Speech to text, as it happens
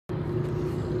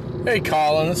Hey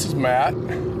Colin, this is Matt,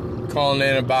 calling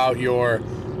in about your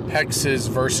hexes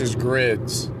versus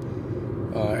grids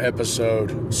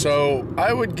episode. So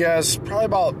I would guess probably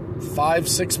about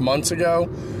 5-6 months ago,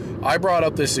 I brought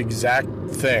up this exact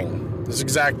thing, this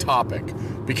exact topic,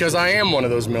 because I am one of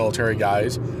those military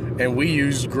guys, and we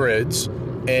use grids,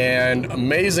 and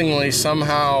amazingly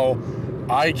somehow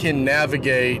I can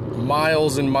navigate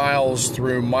miles and miles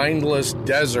through mindless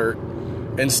desert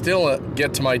and still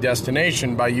get to my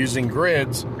destination by using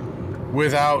grids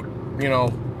without,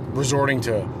 resorting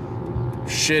to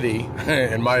shitty,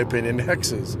 in my opinion,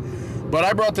 hexes. But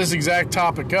I brought this exact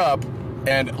topic up,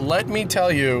 and let me tell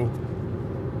you,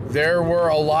 there were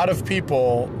a lot of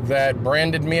people that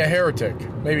branded me a heretic.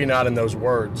 Maybe not in those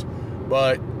words,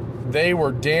 but they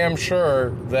were damn sure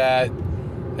that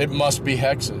it must be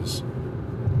hexes.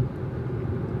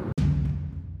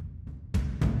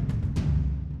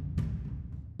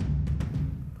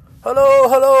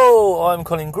 Hello, I'm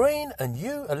Colin Green, and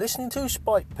you are listening to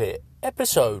Spikepit,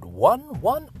 episode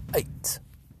 118.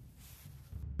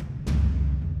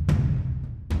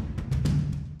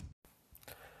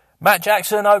 Matt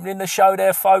Jackson opening the show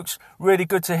there, folks. Really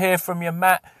good to hear from you,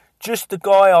 Matt. Just the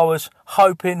guy I was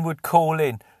hoping would call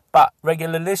in. But,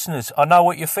 regular listeners, I know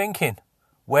what you're thinking.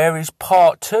 Where is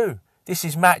part 2? This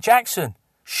is Matt Jackson.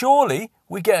 Surely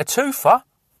we get a twofer.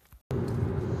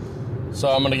 So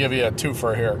I'm going to give you a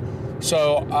twofer here.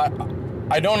 So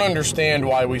I don't understand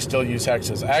why we still use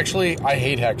hexes. Actually, I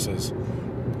hate hexes.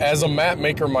 As a map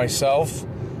maker myself,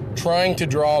 trying to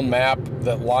draw a map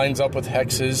that lines up with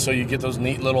hexes so you get those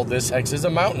neat little, this hex is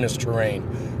a mountainous terrain,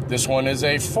 this one is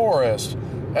a forest.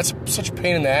 That's such a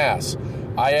pain in the ass.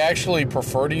 I actually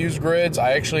prefer to use grids.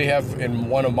 I actually have, in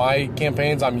one of my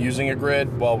campaigns, I'm using a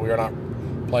grid. Well, we're not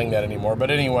playing that anymore.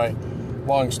 But anyway,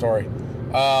 long story.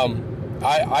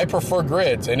 I prefer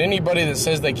grids, and anybody that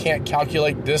says they can't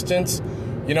calculate distance,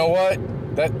 you know what?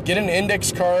 Get an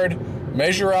index card,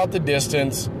 measure out the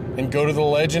distance, and go to the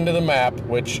legend of the map,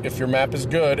 which, if your map is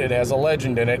good, it has a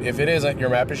legend in it. If it isn't,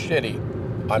 your map is shitty.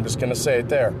 I'm just going to say it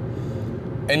there.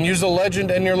 And use the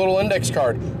legend in your little index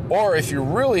card. Or if you're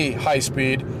really high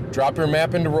speed, drop your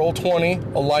map into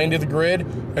Roll20, align to the grid,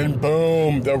 and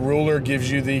boom, the ruler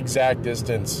gives you the exact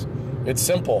distance. It's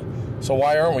simple. So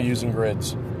why aren't we using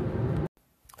grids?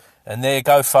 And there you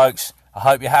go, folks. I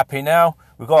hope you're happy now.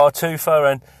 We've got our twofer,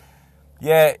 and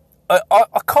yeah,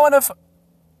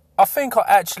 I think I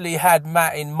actually had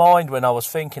Matt in mind when I was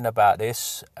thinking about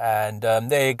this, and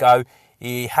there you go.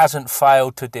 He hasn't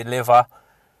failed to deliver,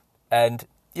 and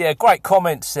yeah, great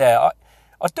comments there.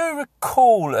 I do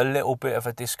recall a little bit of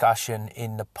a discussion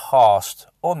in the past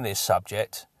on this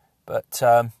subject, but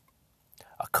I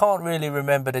can't really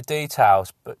remember the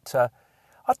details, but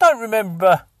I don't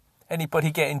remember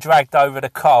anybody getting dragged over the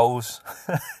coals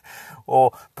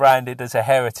or branded as a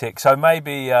heretic. So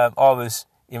maybe I was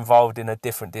involved in a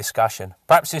different discussion.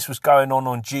 Perhaps this was going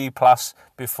on G+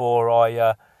 before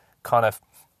I I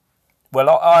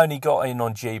only got in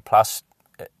on G+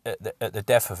 at the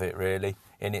death of it, really,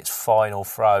 in its final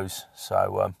throes.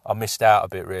 So I missed out a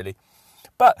bit, really.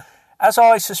 But as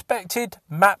I suspected,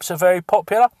 maps are very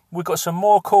popular. We've got some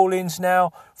more call-ins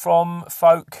now from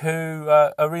folk who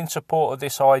are in support of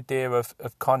this idea of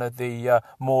kind of the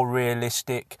more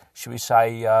realistic, should we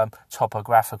say,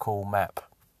 topographical map.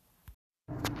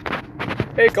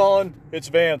 Hey Colin, it's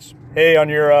Vance. Hey, on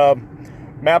your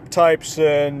map types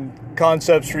and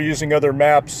concepts for using other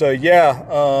maps,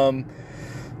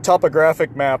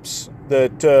 topographic maps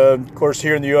that, of course,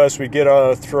 here in the U.S. we get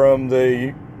from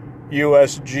the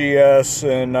USGS,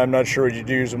 and I'm not sure what you'd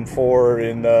use them for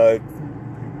in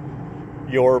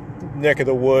your neck of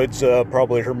the woods,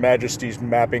 probably Her Majesty's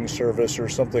Mapping Service or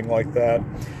something like that.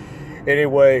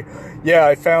 Anyway, yeah,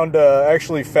 I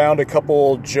actually found a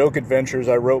couple joke adventures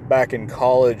I wrote back in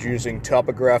college using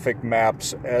topographic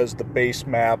maps as the base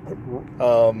map.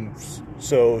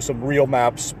 So some real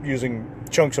maps using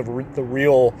chunks of the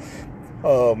real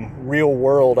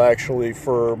world, actually,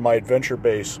 for my adventure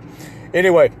base.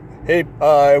 Anyway, hey,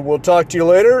 I will talk to you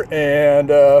later, and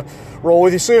roll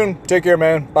with you soon. Take care,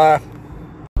 man. Bye.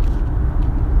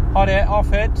 Hi there,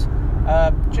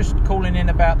 RFED. Just calling in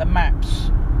about the maps.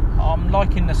 I'm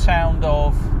liking the sound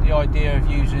of the idea of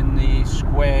using the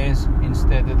squares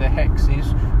instead of the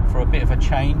hexes for a bit of a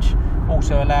change.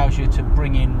 Also allows you to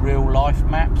bring in real life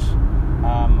maps.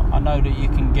 I know that you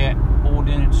can get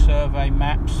Ordnance Survey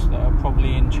maps that are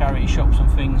probably in charity shops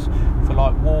and things for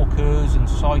like walkers and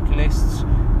cyclists,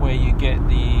 where you get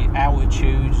the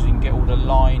altitudes and get all the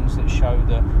lines that show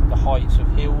the heights of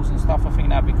hills and stuff. I think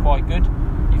that'd be quite good.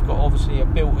 You've got obviously a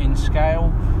built-in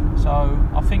scale, so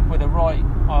I think with the right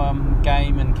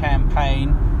game and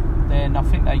campaign, then I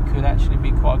think they could actually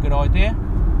be quite a good idea.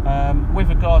 With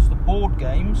regards to board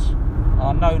games,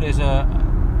 I know there's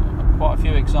quite a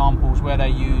few examples where they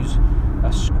use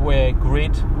a square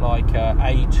grid, like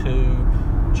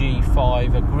A2,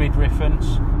 G5, a grid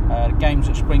reference. Games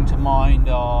that spring to mind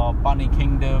are Bunny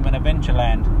Kingdom and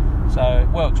Adventureland, so it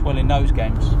works well in those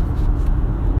games.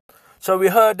 So we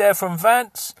heard there from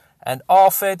Vance and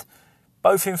RFED,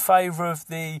 both in favour of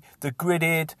the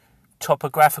gridded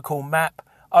topographical map.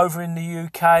 Over in the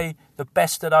UK, the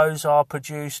best of those are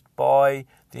produced by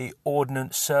the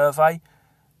Ordnance Survey.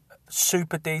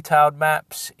 Super detailed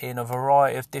maps in a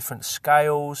variety of different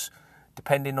scales.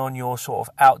 Depending on your sort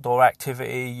of outdoor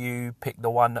activity, you pick the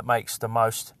one that makes the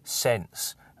most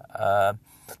sense.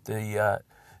 The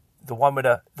one with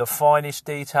the finest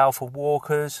detail for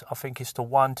walkers, I think, is the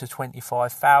 1 to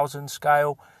 25,000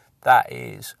 scale. That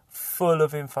is full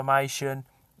of information.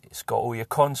 It's got all your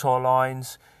contour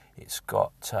lines. It's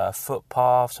got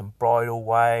footpaths and bridle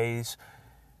ways,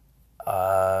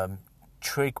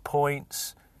 trig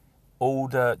points, all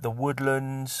the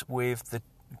woodlands with the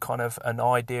kind of an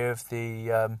idea of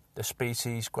the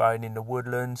species growing in the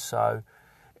woodlands. So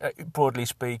broadly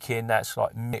speaking, that's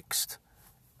like mixed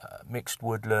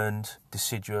woodland,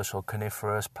 deciduous or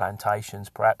coniferous plantations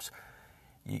perhaps.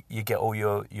 You get all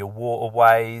your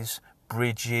waterways,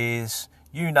 bridges,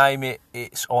 you name it,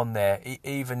 it's on there.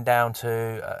 Even down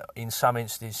to, in some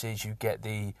instances, you get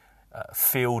the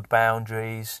field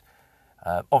boundaries,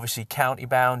 obviously county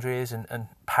boundaries and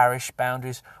parish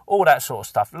boundaries, all that sort of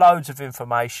stuff. Loads of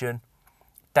information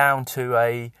down to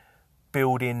a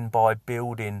building by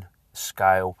building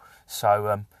scale.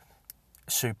 So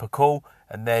super cool.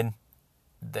 And then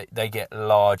they get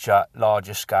larger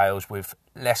scales with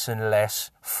less and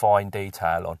less fine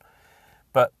detail on.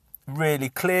 But really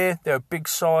clear, they're a big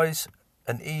size,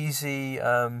 an easy,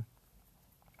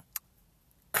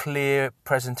 clear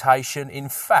presentation. In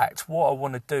fact, what I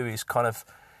want to do is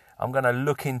I'm going to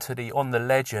look into on the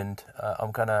legend,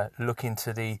 I'm going to look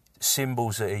into the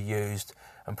symbols that are used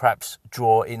and perhaps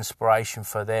draw inspiration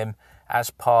for them as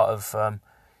part of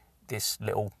this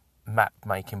little map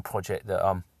making project that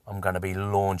I'm going to be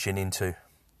launching into.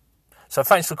 So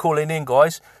thanks for calling in,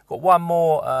 guys. Got one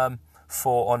more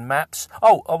on maps.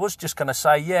 Oh, I was just going to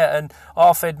say, yeah, and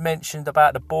RFED mentioned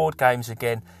about the board games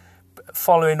again.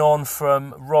 Following on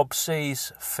from Rob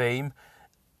C's theme,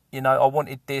 I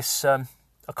wanted this, I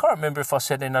can't remember if I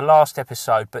said in the last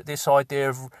episode, but this idea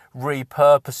of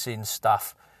repurposing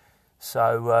stuff.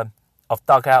 So I've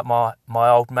dug out my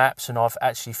old maps and I've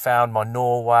actually found my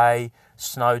Norway,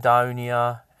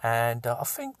 Snowdonia, and I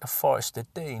think the Forest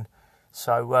of Dean.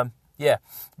 So,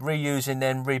 reusing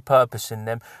them, repurposing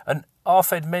them. And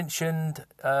RFED mentioned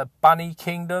Bunny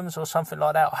Kingdoms or something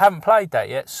like that. I haven't played that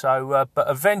yet, so but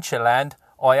Adventureland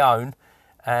I own,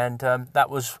 and that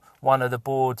was one of the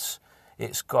boards.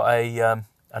 It's got a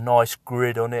nice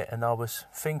grid on it, and I was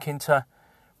thinking to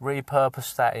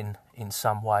repurpose that in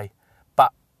some way.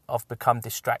 But I've become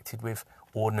distracted with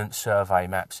Ordnance Survey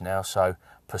maps now, so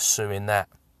pursuing that.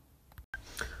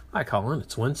 Hi Colin,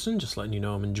 it's Winston, just letting you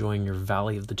know I'm enjoying your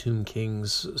Valley of the Tomb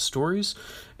Kings stories,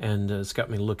 and it's got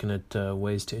me looking at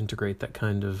ways to integrate that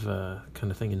kind of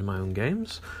thing into my own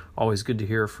games. Always good to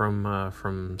hear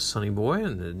from Sonny Boy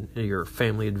and your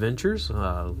family adventures.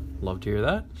 Love to hear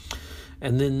that.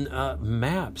 And then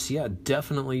maps, yeah,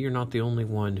 definitely you're not the only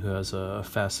one who has a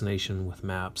fascination with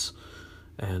maps,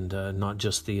 and not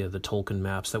just the Tolkien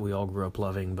maps that we all grew up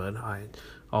loving, but I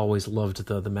always loved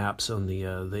the maps on the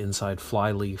inside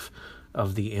flyleaf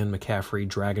of the Anne McCaffrey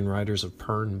Dragon Riders of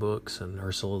Pern books and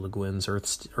Ursula Le Guin's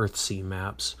Earthsea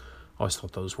maps. Always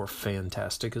thought those were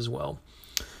fantastic as well.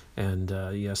 And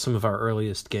some of our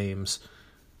earliest games,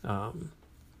 I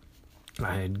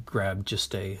had grabbed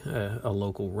just a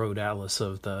local road atlas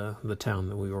of the town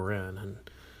that we were in,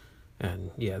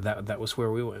 and that was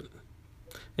where we went.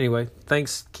 Anyway,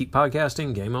 thanks. Keep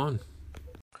podcasting. Game on.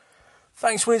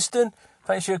 Thanks, Winston.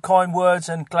 Thanks for your kind words,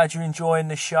 and glad you're enjoying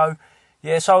the show.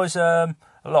 Yes, I was a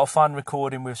lot of fun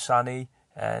recording with Sonny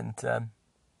and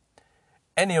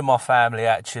any of my family,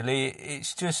 actually.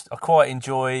 It's just, I quite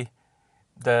enjoy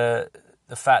the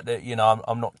fact that,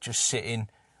 I'm not just sitting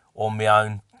on my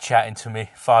own chatting to my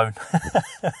phone.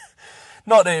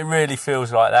 Not that it really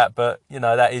feels like that, but,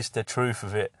 that is the truth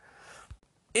of it.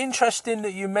 Interesting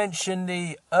that you mentioned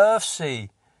the Earthsea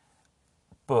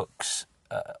books.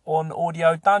 On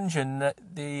Audio Dungeon,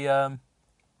 the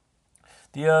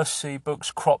Earthsea books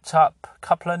cropped up a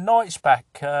couple of nights back.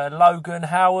 Logan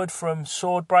Howard from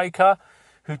Swordbreaker,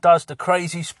 who does the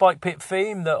crazy Spikepit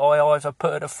theme that I either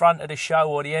put at the front of the show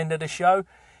or the end of the show,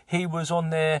 he was on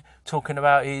there talking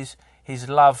about his his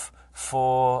love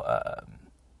for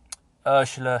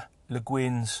Ursula Le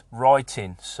Guin's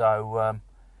writing. So,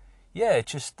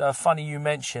 just funny you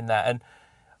mentioned that. And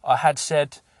I had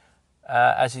said,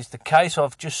 as is the case,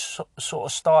 I've just sort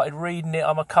of started reading it.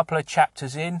 I'm a couple of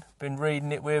chapters in, been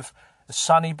reading it with a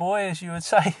sunny boy, as you would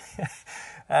say.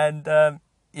 And,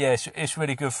 it's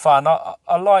really good fun.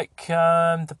 I like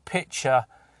the picture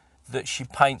that she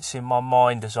paints in my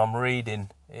mind as I'm reading.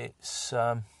 It's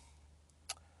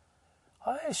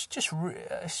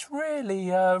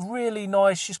really really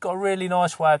nice. She's got a really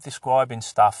nice way of describing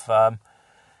stuff.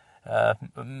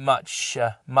 Much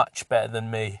better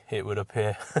than me, it would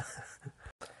appear.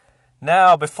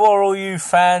 Now, before all you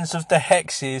fans of the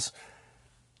hexes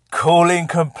call in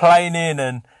complaining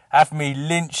and have me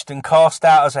lynched and cast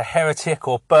out as a heretic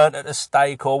or burnt at the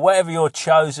stake or whatever your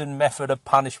chosen method of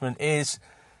punishment is,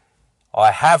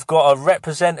 I have got a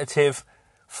representative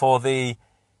for the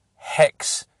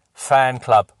Hex fan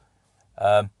club.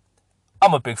 I'm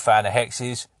a big fan of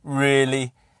hexes,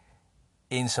 really,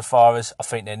 insofar as I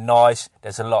think they're nice.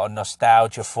 There's a lot of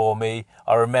nostalgia for me.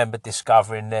 I remember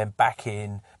discovering them back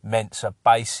in Mensa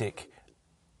Basic,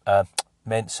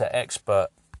 Mensa Expert.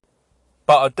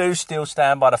 But I do still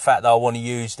stand by the fact that I want to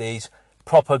use these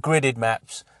proper gridded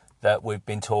maps that we've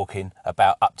been talking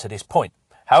about up to this point.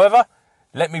 However,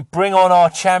 let me bring on our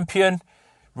champion,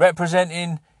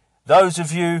 representing those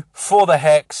of you for the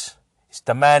Hex. It's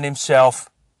the man himself.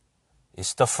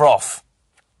 It's the Froth.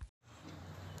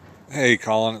 Hey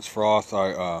Colin, it's Froth.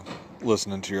 I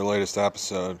listening to your latest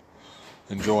episode,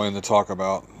 enjoying the talk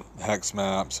about hex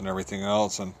maps and everything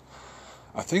else, and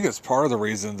I think it's part of the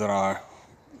reason that I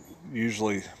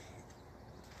usually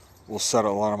will set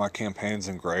a lot of my campaigns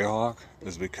in Greyhawk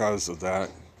is because of that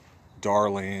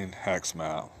Darlene hex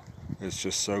map. It's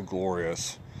just so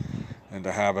glorious, and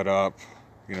to have it up,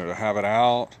 to have it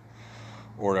out,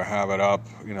 or to have it up,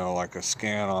 like a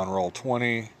scan on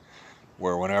Roll20,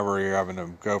 where whenever you're having to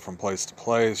go from place to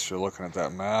place, you're looking at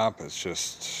that map. It's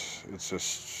just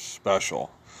special.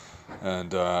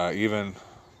 And even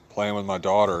playing with my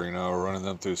daughter, running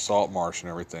them through Salt Marsh and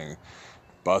everything,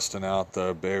 busting out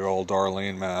the big old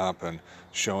Darlene map and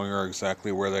showing her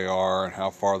exactly where they are and how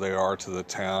far they are to the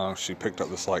town. She picked up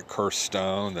this cursed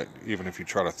stone that even if you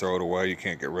try to throw it away, you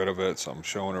can't get rid of it. So I'm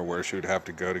showing her where she would have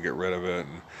to go to get rid of it.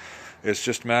 And it's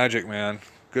just magic, man.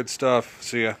 Good stuff.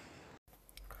 See ya.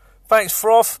 Thanks,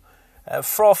 Froth.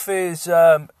 Froth is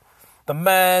the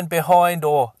man behind,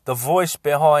 or the voice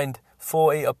behind,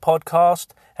 4-Eater Podcast,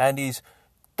 and he's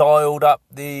dialed up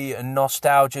the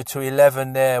nostalgia to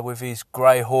 11 there with his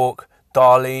Greyhawk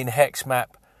Darlene hex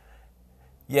map.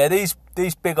 Yeah, these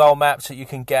big old maps that you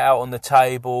can get out on the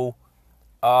table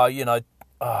are,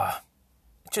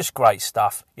 just great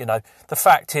stuff. The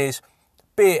fact is,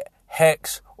 be it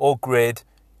hex or grid,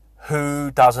 who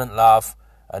doesn't love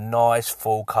a nice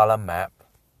full colour map?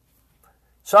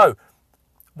 So,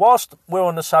 whilst we're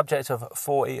on the subject of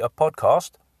 4-Eater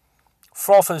Podcast,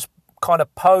 Froth has kind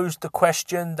of posed the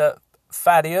question that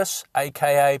Thaddeus,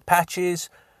 aka Patches,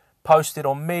 posted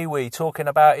on MeWe, talking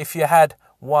about if you had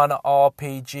one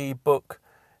RPG book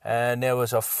and there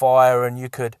was a fire and you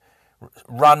could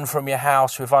run from your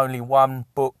house with only one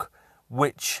book,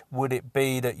 which would it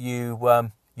be that you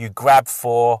grabbed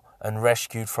for and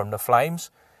rescued from the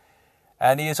flames?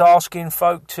 And he is asking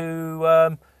folk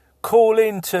to call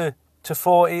in to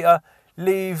 4-Eater,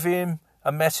 leave him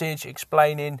a message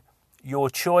explaining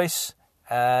your choice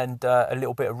and a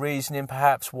little bit of reasoning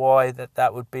perhaps why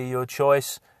that would be your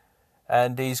choice.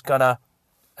 And he's going to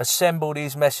assemble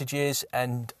these messages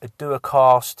and do a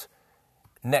cast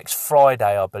next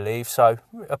Friday, I believe. So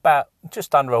about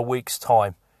just under a week's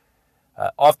time.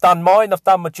 I've done mine. I've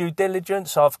done my due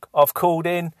diligence. I've called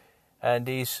in, and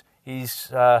he's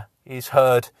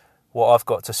heard what I've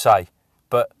got to say.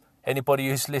 But anybody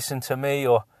who's listened to me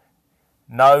or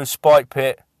knows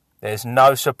Spikepit, there's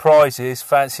no surprises.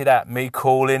 Fancy that, me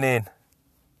calling in.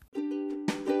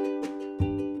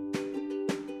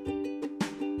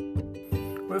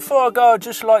 Before I go, I'd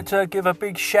just like to give a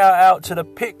big shout out to the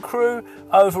pit crew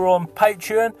over on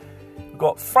Patreon. We've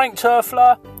got Frank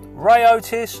Turfler, Ray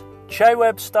Otis, Jay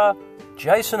Webster,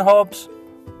 Jason Hobbs,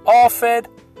 RFED,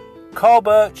 Carl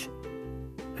Birch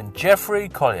and Jeffrey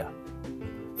Collier.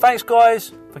 Thanks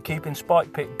guys for keeping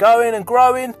Spikepit going and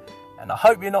growing, and I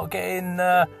hope you're not getting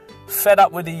fed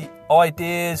up with the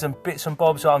ideas and bits and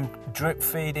bobs I'm drip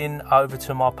feeding over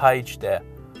to my page there.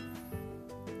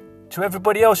 To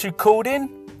everybody else who called in,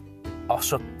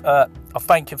 I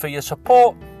thank you for your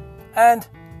support, and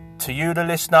to you the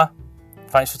listener,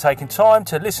 thanks for taking time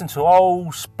to listen to old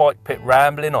Spikepit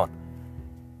rambling on.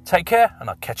 Take care, and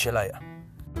I'll catch you later.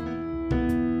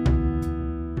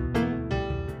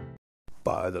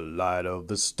 By the light of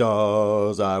the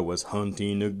stars, I was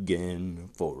hunting again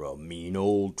for a mean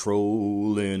old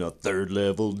troll in a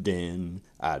third-level den.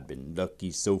 I'd been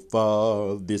lucky so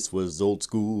far, this was old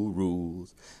school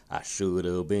rules. I should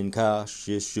have been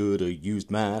cautious, should have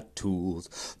used my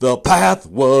tools. The path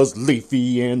was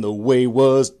leafy and the way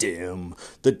was dim.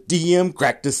 The DM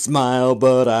cracked a smile,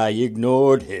 but I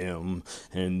ignored him.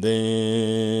 And then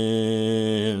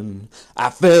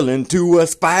I fell into a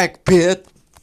spike pit.